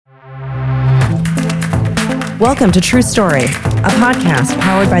Welcome to True Story, a podcast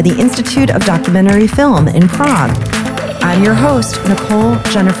powered by the Institute of Documentary Film in Prague. I'm your host, Nicole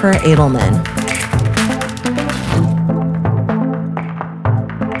Jennifer Adelman.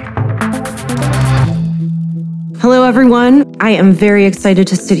 Hello, everyone. I am very excited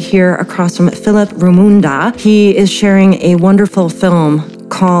to sit here across from Filip Remunda. He is sharing a wonderful film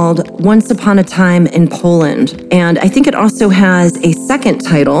called Once Upon a Time in Poland. And I think it also has a second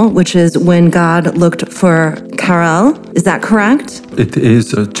title, which is When God Looked for Karel. Is that correct? It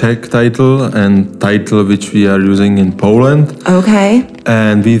is a Czech title and title which we are using in Poland. Okay.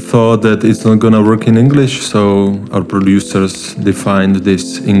 And we thought that it's not going to work in English, so our producers defined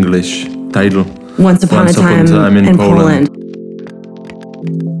this English title. Once Upon a Time in Poland.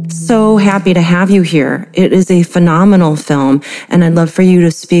 So happy to have you here. It is a phenomenal film, and I'd love for you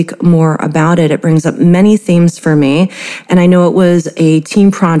to speak more about it. It brings up many themes for me, and I know it was a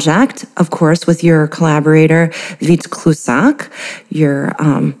team project, of course, with your collaborator, Vít Klusák, your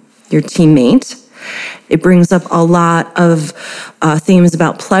teammate. It brings up a lot of themes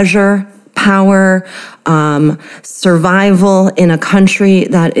about pleasure, power, survival in a country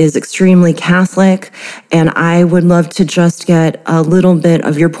that is extremely Catholic. And I would love to just get a little bit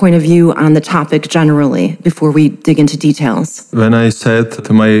of your point of view on the topic generally before we dig into details. When I said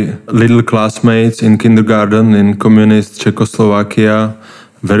to my little classmates in kindergarten in communist Czechoslovakia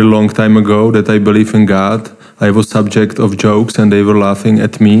very long time ago that I believe in God, I was subject of jokes and they were laughing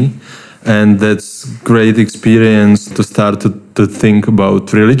at me. And that's great experience to start to think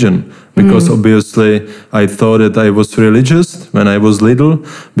about religion. Because obviously I thought that I was religious when I was little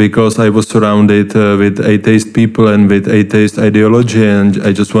because I was surrounded with atheist people and with atheist ideology, and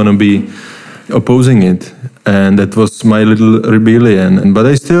I just want to be opposing it. And that was my little rebellion. But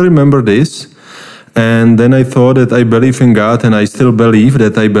I still remember this. And then I thought that I believe in God, and I still believe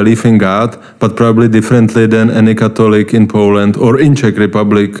that I believe in God, but probably differently than any Catholic in Poland or in Czech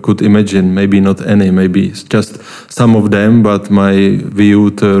Republic could imagine. Maybe not any, maybe it's just some of them, but my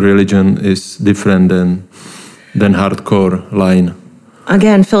view to religion is different than hardcore line.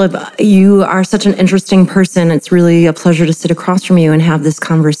 Again, Filip, you are such an interesting person. It's really a pleasure to sit across from you and have this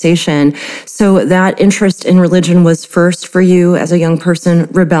conversation. So that interest in religion was first for you as a young person,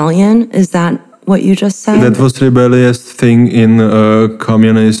 rebellion. Is that what you just said? That was rebellious thing in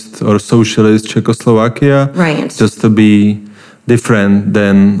communist or socialist Czechoslovakia. Right. Just to be different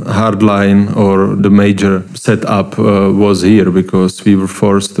than hardline or the major setup was here, because we were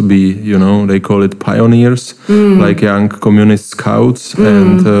forced to be, they call it pioneers, like young communist scouts.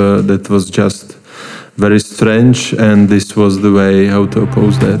 And that was just very strange. And this was the way how to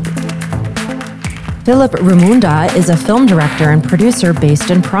oppose that. Filip Remunda is a film director and producer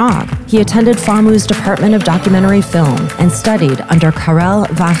based in Prague. He attended FAMU's Department of Documentary Film and studied under Karel,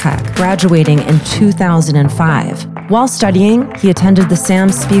 graduating in 2005. While studying, he attended the Sam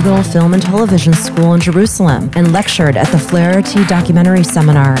Spiegel Film and Television School in Jerusalem and lectured at the Flaherty Documentary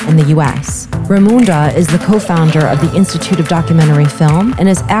Seminar in the U.S. Remunda is the co-founder of the Institute of Documentary Film and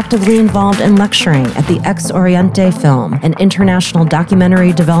is actively involved in lecturing at the Ex Oriente Film, an international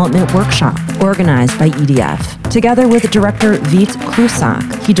documentary development workshop organized by EDF. Together with director Vít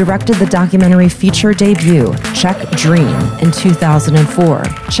Klusák, he directed the documentary feature debut, Czech Dream, in 2004.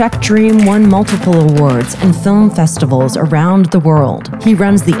 Czech Dream won multiple awards and film festivals around the world. He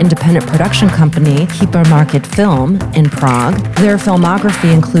runs the independent production company Hypermarket Film in Prague. Their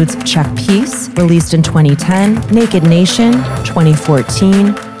filmography includes Czech Peace, released in 2010, Naked Nation,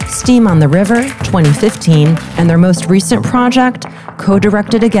 2014, Steam on the River, 2015, and their most recent project,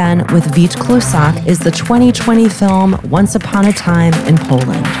 co-directed again with Vít Klusák, is the 2020 film Once Upon a Time in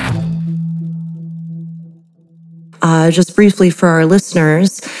Poland. Just briefly for our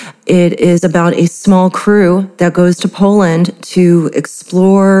listeners, it is about a small crew that goes to Poland to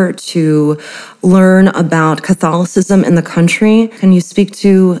explore, to learn about Catholicism in the country. Can you speak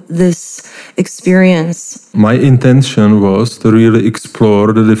to this experience? My intention was to really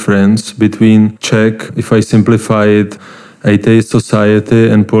explore the difference between Czech, if I simplify it, atheist society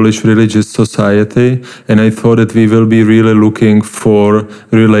and Polish religious society, and I thought that we will be really looking for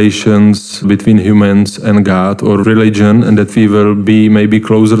relations between humans and God or religion, and that we will be maybe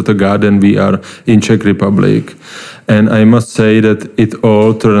closer to God than we are in Czech Republic. And I must say that it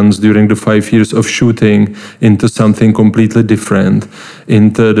all turns during the 5 years of shooting into something completely different,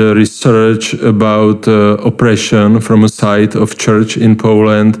 into the research about oppression from a side of church in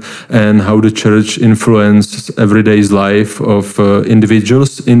Poland and how the church influences everyday's life of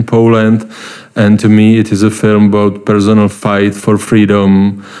individuals in Poland. And to me, it is a film about personal fight for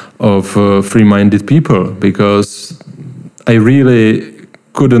freedom of free-minded people, because I really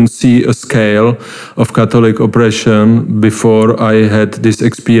couldn't see a scale of Catholic oppression before I had this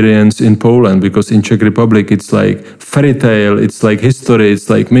experience in Poland, because in Czech Republic it's like fairy tale, it's like history, it's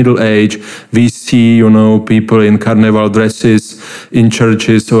like Middle Age. We see, people in carnival dresses in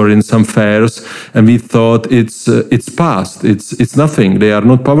churches or in some fairs, and we thought it's past, it's nothing. They are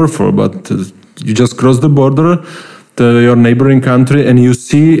not powerful, but you just cross the border to your neighboring country and you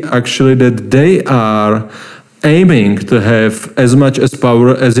see actually that they are aiming to have as much as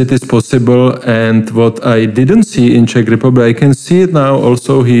power as it is possible. And what I didn't see in Czech Republic, I can see it now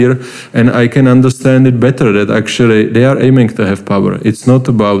also here, and I can understand it better, that actually they are aiming to have power. It's not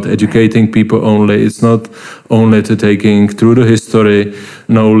about educating people only, it's not only to taking through the history,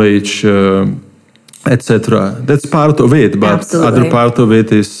 knowledge, etc. That's part of it, but Absolutely. Other part of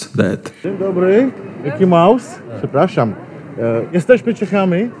it is that. Dzień dobry, Mickey Mouse, przepraszam. Jesteśmy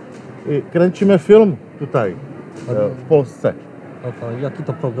Czechami i kręcimy film tutaj. W Polsce. Jaki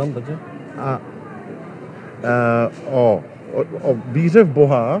to program będzie? O víře v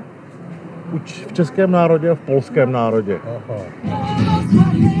Boha v českém národě a v polském národě.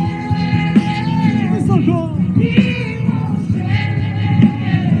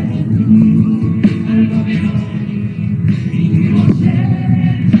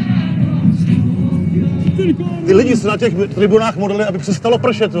 Ty lidi se na těch tribunách modlili, aby přestalo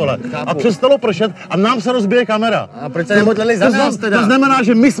pršet, vole. A přestalo pršet a nám se rozbije kamera. A proč se nemodlili za nás teda? To znamená,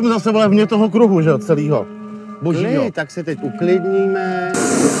 že my jsme zase, vole, vně toho kruhu, že jo, celýho. Božího. Tak se teď uklidníme.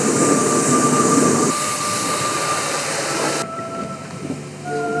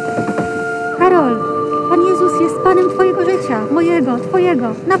 Karol, Pan Jezus jest Panem twojego życia, mojego,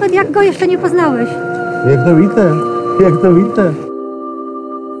 twojego, nawet jak go jeszcze nie poznałeś. Jak to víte? Jak to víte?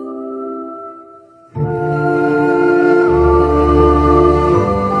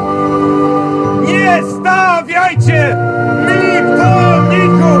 Stawiajcie mi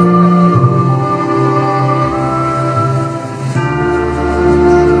pomników!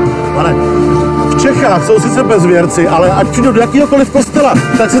 Ale v Čechách jsou sice bezvěrci, ale ať přijdu do jakýhokoliv kostela,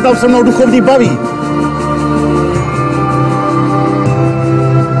 tak se tam se mnou duchovní baví.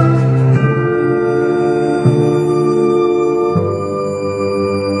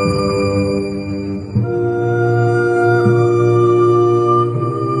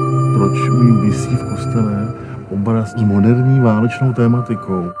 Proč mi visí v kostele obraz s moderní válečnou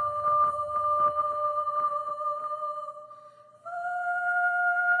tématikou?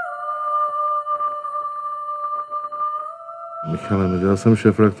 Michale, nedělal jsem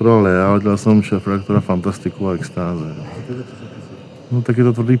šéfredaktora Lea, dělal jsem šéfredaktora Fantastiku a Extáze. No tak je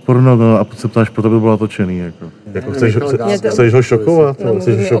to tvrdý porno, no, a se ptáš, proto by bylo točený, jako chceš ho šokovat,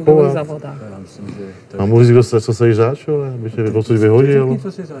 chceš ho šokovat. A můžeš říct, co seš zač, aby tě odsud vyhodil?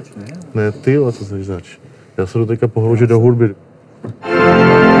 Co jsi zač, ne? Ne, ty, co seš zač. Já se jdu teďka pohloužit do hudby.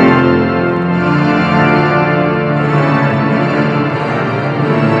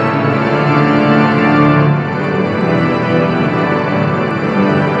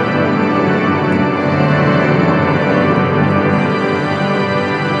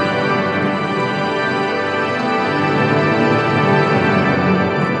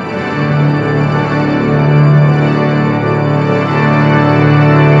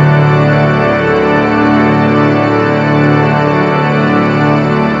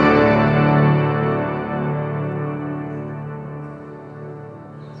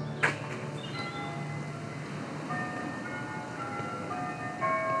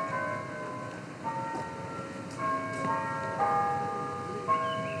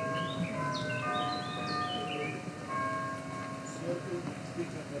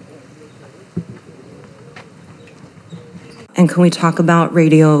 And can we talk about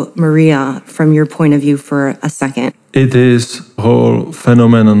Radio Maria from your point of view for a second? It is a whole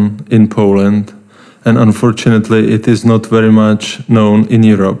phenomenon in Poland, and unfortunately it is not very much known in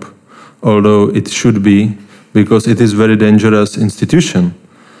Europe, although it should be, because it is a very dangerous institution.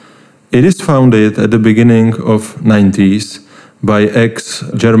 It is founded at the beginning of 90s by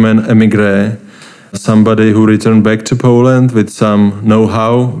ex-German emigre, somebody who returned back to Poland with some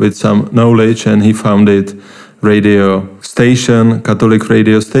know-how, with some knowledge, and he founded radio station, Catholic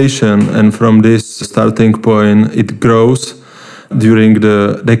radio station, and from this starting point it grows during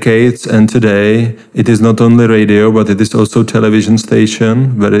the decades, and today it is not only radio but it is also television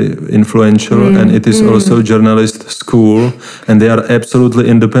station, very influential, and it is also journalist school, and they are absolutely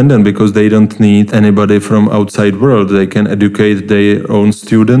independent because they don't need anybody from outside world. They can educate their own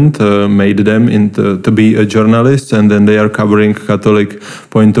student, made them to be a journalist, and then they are covering Catholic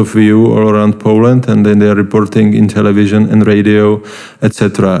point of view all around Poland, and then they are reporting in television and radio,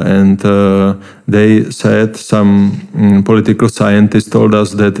 etc. And they said, some political scientists told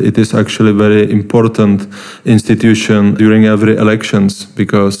us that it is actually a very important institution during every elections,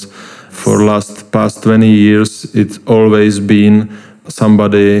 because for past 20 years it's always been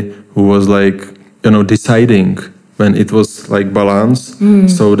somebody who was like, deciding when it was like balance.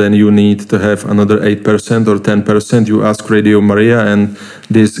 So then you need to have another 8% or 10%. You ask Radio Maria, and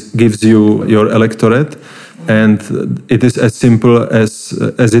this gives you your electorate. And it is as simple as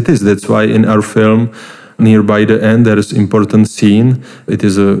it is. That's why in our film, nearby the end, there is important scene. It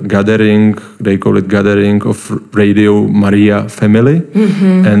is a gathering, they call it gathering of Radio Maria family.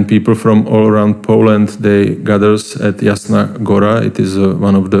 And people from all around Poland, they gathers at Jasna Gora. It is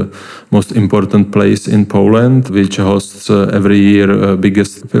one of the most important place in Poland, which hosts every year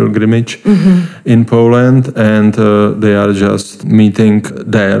biggest pilgrimage in Poland. And they are just meeting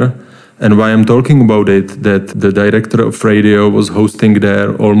there. And why I'm talking about it, that the director of radio was hosting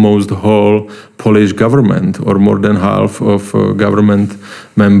there almost the whole Polish government, or more than half of government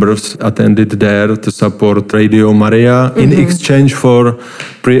members attended there to support Radio Maria in exchange for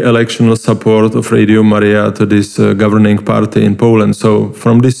pre-electional support of Radio Maria to this governing party in Poland. So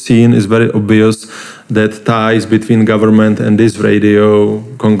from this scene is very obvious that ties between government and this radio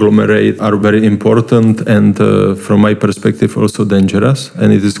conglomerate are very important, and from my perspective also dangerous.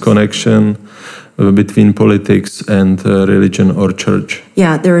 And it is connection between politics and religion or church.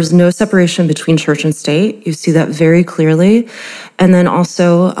 Yeah, there is no separation between church and state. You see that very clearly. And then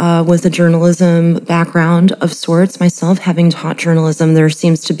also with a journalism background of sorts, myself having taught journalism, there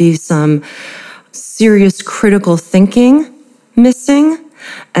seems to be some serious critical thinking missing,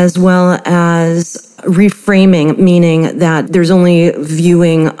 as well as reframing, meaning that there's only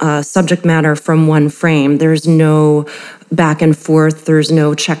viewing subject matter from one frame. There's no back and forth, there's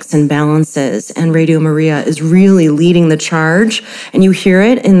no checks and balances. And Radio Maria is really leading the charge. And you hear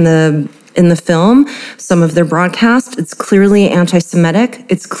it in the film, some of their broadcast. It's clearly anti-Semitic,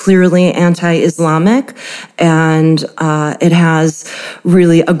 it's clearly anti-Islamic, and it has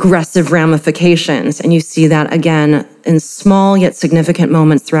really aggressive ramifications. And you see that again in small yet significant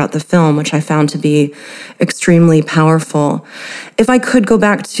moments throughout the film, which I found to be extremely powerful. If I could go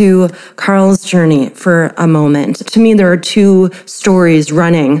back to Karel's journey for a moment, to me there are two stories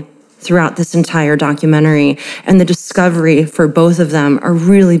running throughout this entire documentary, and the discovery for both of them are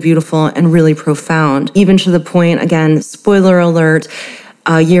really beautiful and really profound, even to the point, again, spoiler alert,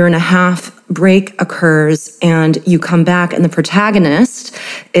 a 1.5 year break occurs, and you come back and the protagonist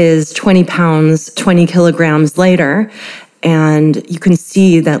is 20 pounds, 20 kilograms later, and you can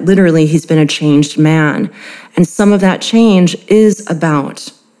see that literally he's been a changed man. And some of that change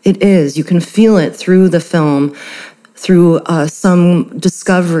you can feel it through the film, through some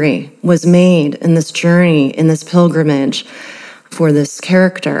discovery was made in this journey, in this pilgrimage for this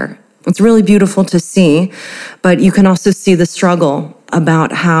character. It's really beautiful to see, but you can also see the struggle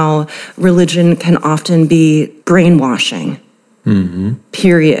about how religion can often be brainwashing,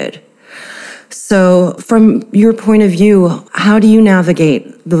 period. So from your point of view, how do you navigate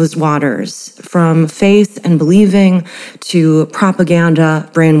those waters from faith and believing to propaganda,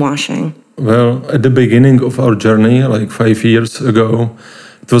 brainwashing? Well, at the beginning of our journey, like 5 years ago,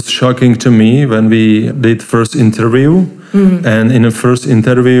 it was shocking to me when we did first interview. And in the first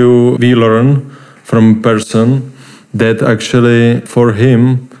interview, we learned from a person that actually for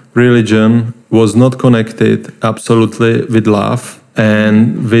him, religion was not connected absolutely with love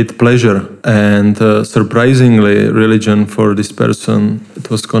and with pleasure. And surprisingly, religion for this person, it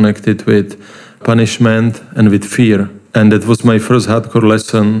was connected with punishment and with fear. And that was my first hardcore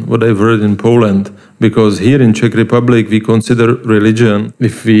lesson, what I've heard in Poland. Because here in Czech Republic, we consider religion,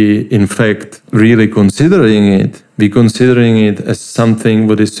 if we in fact really considering it as something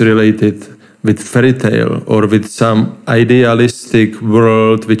what is related with fairy tale or with some idealistic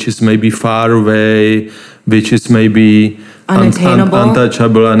world which is maybe far away, which is maybe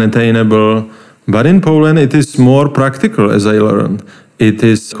untouchable, unattainable. But in Poland, it is more practical, as I learned. It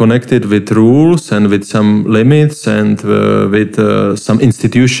is connected with rules and with some limits and with some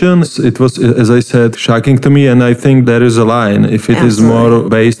institutions. It was, as I said, shocking to me, and I think there is a line. If it is more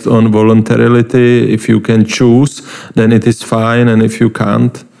based on voluntarily, if you can choose, then it is fine, and if you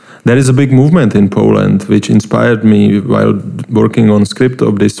can't. There is a big movement in Poland which inspired me while working on script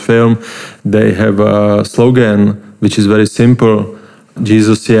of this film. They have a slogan which is very simple: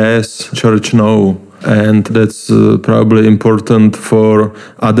 Jesus yes, church no. And that's probably important for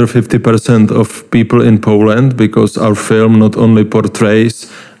other 50% of people in Poland, because our film not only portrays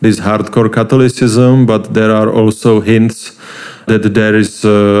this hardcore Catholicism, but there are also hints that there is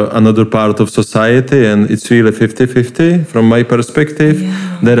another part of society, and it's really 50-50 from my perspective,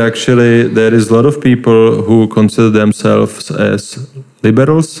 that actually there is a lot of people who consider themselves as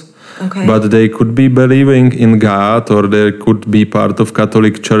liberals. Okay. But they could be believing in God, or they could be part of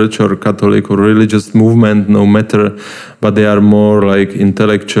Catholic Church or Catholic or religious movement, no matter. But they are more like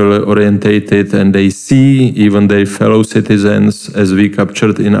intellectually orientated, and they see even their fellow citizens, as we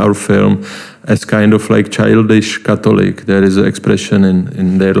captured in our film, as kind of like childish Catholic. There is an expression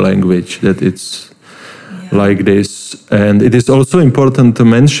in their language that it's like this. And it is also important to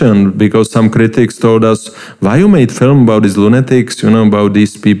mention, because some critics told us, why you made film about these lunatics, about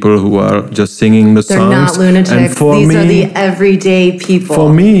these people who are just singing the They're songs. not lunatics. And for These me, are the everyday people.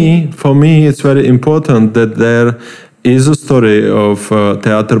 For me, it's very important that there is a story of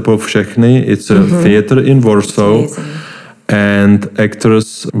Teatr pro všechny. It's a theater in Warsaw. And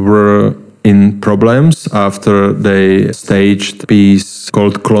actors were in problems after they staged a piece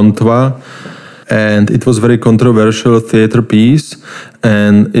called Klontva. And it was very controversial theater piece,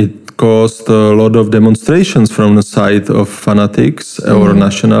 and it caused a lot of demonstrations from the side of fanatics or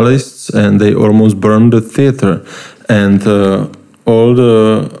nationalists, and they almost burned the theater. And all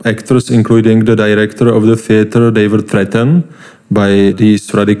the actors, including the director of the theater, they were threatened by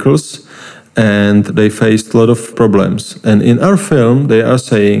these radicals, and they faced a lot of problems. And in our film, they are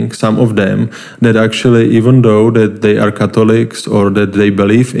saying, some of them, that actually, even though that they are Catholics or that they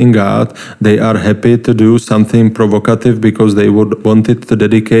believe in God, they are happy to do something provocative because they wanted to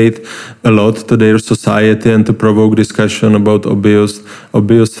dedicate a lot to their society and to provoke discussion about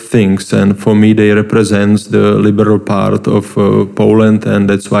obvious things. And for me, they represent the liberal part of Poland, and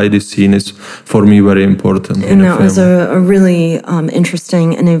that's why this scene is, for me, very important. And that was a really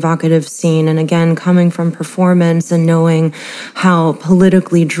interesting and evocative scene. And again, coming from performance and knowing how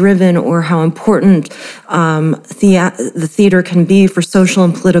politically driven or how important the theater can be for social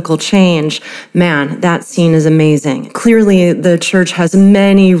and political change, man, that scene is amazing. Clearly, the church has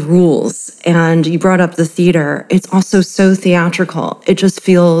many rules, and you brought up the theater. It's also so theatrical. It just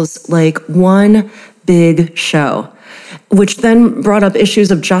feels like one big show, which then brought up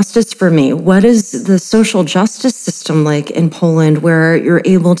issues of justice for me. What is the social justice system like in Poland, where you're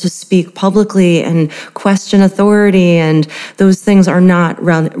able to speak publicly and question authority, and those things are not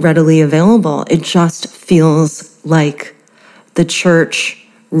readily available? It just feels like the church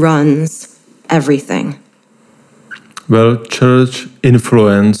runs everything. Well, church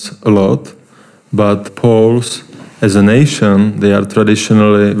influence a lot, but Poles, as a nation, they are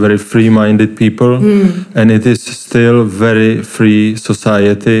traditionally very free-minded people, and it is still very free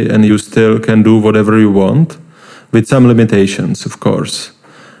society, and you still can do whatever you want, with some limitations, of course.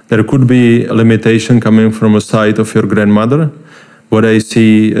 There could be a limitation coming from a side of your grandmother. What I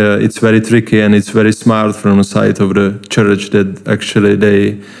see, it's very tricky, and it's very smart from the side of the church that actually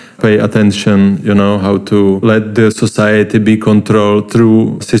they pay attention, how to let the society be controlled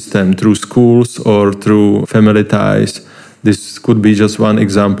through system, through schools or through family ties. This could be just one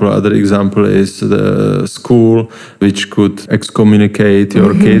example. Other example is the school, which could excommunicate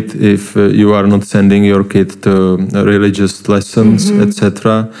your kid if you are not sending your kid to religious lessons,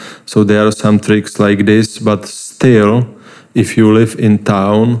 etc. So there are some tricks like this, but still, if you live in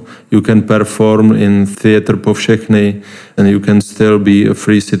town, you can perform in Theatre Powszechny, and you can still be a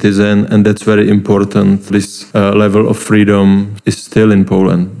free citizen, and that's very important. This level of freedom is still in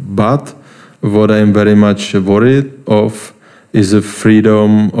Poland. But what I'm very much worried of is the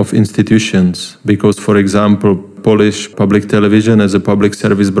freedom of institutions, because, for example, Polish public television as a public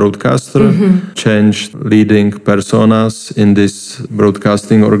service broadcaster changed leading personas in this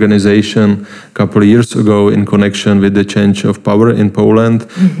broadcasting organization a couple of years ago in connection with the change of power in Poland,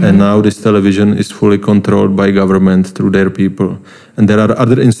 and now this television is fully controlled by government through their people. And there are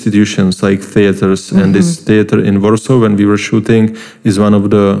other institutions like theaters, and this theater in Warsaw, when we were shooting, is one of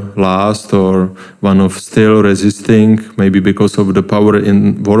the last, or one of still resisting, maybe because of the power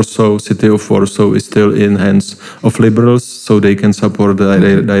in Warsaw. City of Warsaw is still in hands of liberals, so they can support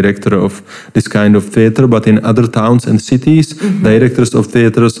the director of this kind of theater. But in other towns and cities, directors of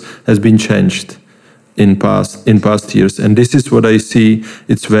theaters has been changed in past years. And this is what I see.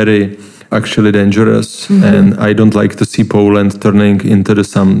 It's very actually dangerous, and I don't like to see Poland turning into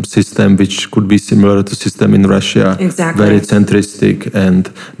some system which could be similar to system in Russia. Exactly. Very centristic, and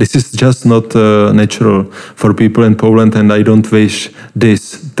this is just not natural for people in Poland, and I don't wish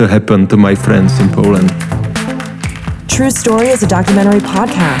this to happen to my friends in Poland. True Story is a documentary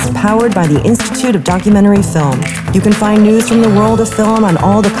podcast powered by the Institute of Documentary Film. You can find news from the world of film on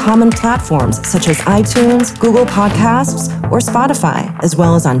all the common platforms such as iTunes, Google Podcasts, or Spotify, as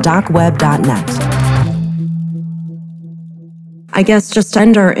well as on docweb.net. I guess just to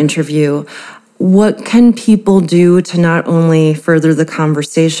end our interview, what can people do to not only further the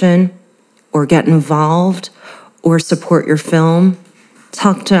conversation or get involved or support your film?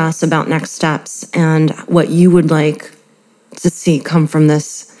 Talk to us about next steps and what you would like to see come from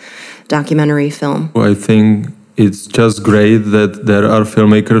this documentary film. I think it's just great that there are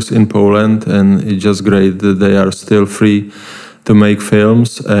filmmakers in Poland, and it's just great that they are still free to make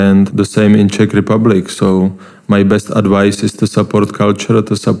films, and the same in Czech Republic. So my best advice is to support culture,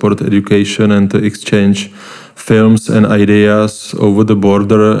 to support education, and to exchange films and ideas over the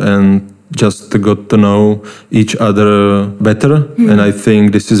border, and just to get to know each other better. And I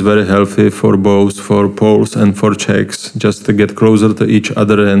think this is very healthy for both for Poles and for Czechs, just to get closer to each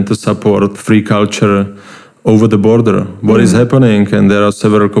other and to support free culture over the border. What is happening, and there are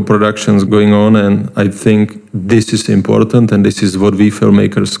several co-productions going on, and I think this is important, and this is what we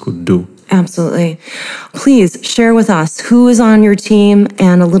filmmakers could do. Absolutely. Please share with us who is on your team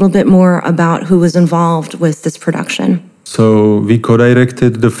and a little bit more about who was involved with this production. So we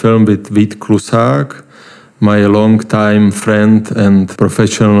co-directed the film with Vít Klusák, my long-time friend and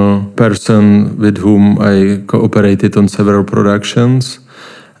professional person with whom I cooperated on several productions.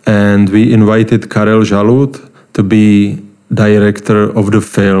 And we invited Karel to be director of the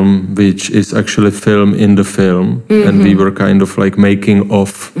film, which is actually film in the film. And we were kind of like making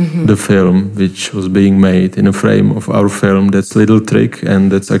of the film, which was being made in a frame of our film. That's a little trick,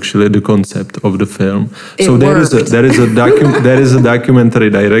 and that's actually the concept of the film. So there is a documentary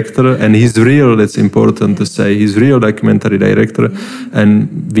director, and he's real. That's important to say. He's real documentary director, and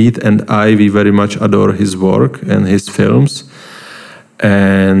Vít and we very much adore his work and his films.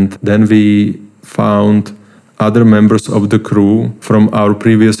 And then we found other members of the crew from our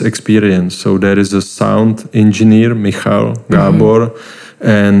previous experience. So there is a sound engineer, Michal Gábor,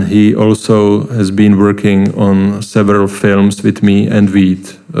 and he also has been working on several films with me and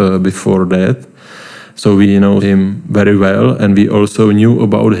Vít before that. So we know him very well, and we also knew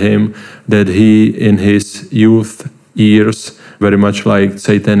about him that he, in his youth years, very much liked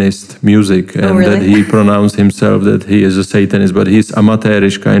Satanist music, and really? that he pronounced himself that he is a Satanist, but he's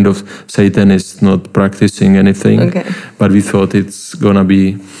amateurish kind of Satanist, not practicing anything. Okay. But we thought it's gonna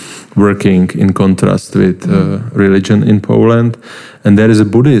be working in contrast with religion in Poland. And there is a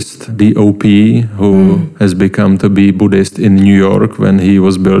Buddhist, DOP, who has become to be Buddhist in New York when he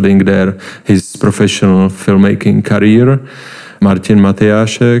was building there his professional filmmaking career. Martin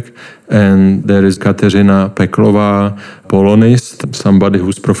Matyášek, and there is Kateřina Peklová, Polonist, somebody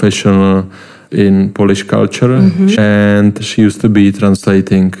who's professional in Polish culture, and she used to be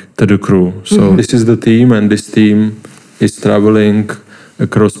translating to the crew. So this is the team, and this team is traveling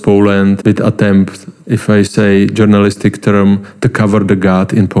across Poland with attempt, if I say journalistic term, to cover the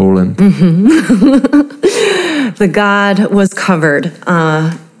God in Poland. The God was covered.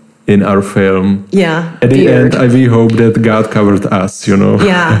 In our film. Yeah. At the end, we hope that God covered us, you know.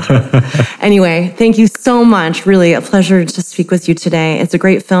 Yeah. Anyway, thank you so much. Really a pleasure to speak with you today. It's a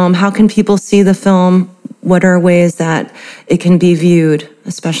great film. How can people see the film? What are ways that it can be viewed,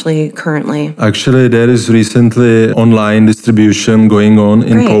 especially currently? Actually, there is recently online distribution going on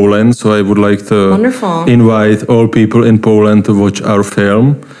in Poland, so I would like to invite all people in Poland to watch our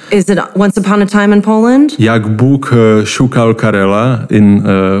film. Is it Once Upon a Time in Poland? Jak Bůh šukal Karela in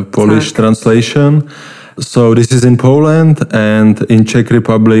Polish translation. So this is in Poland, and in Czech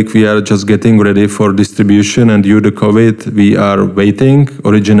Republic we are just getting ready for distribution, and due to COVID we are waiting.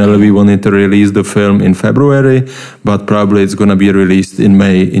 Originally we wanted to release the film in February, but probably it's going to be released in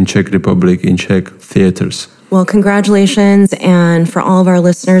May in Czech Republic, in Czech theaters. Well, congratulations, and for all of our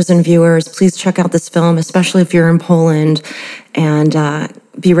listeners and viewers, please check out this film, especially if you're in Poland, and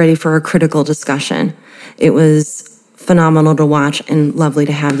be ready for a critical discussion. It was phenomenal to watch and lovely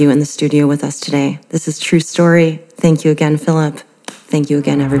to have you in the studio with us today. This is True Story. Thank you again, Filip. Thank you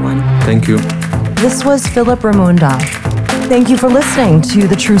again, everyone. Thank you. This was Filip Remunda. Thank you for listening to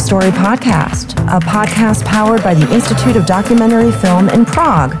the True Story podcast, a podcast powered by the Institute of Documentary Film in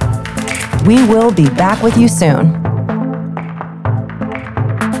Prague. We will be back with you soon.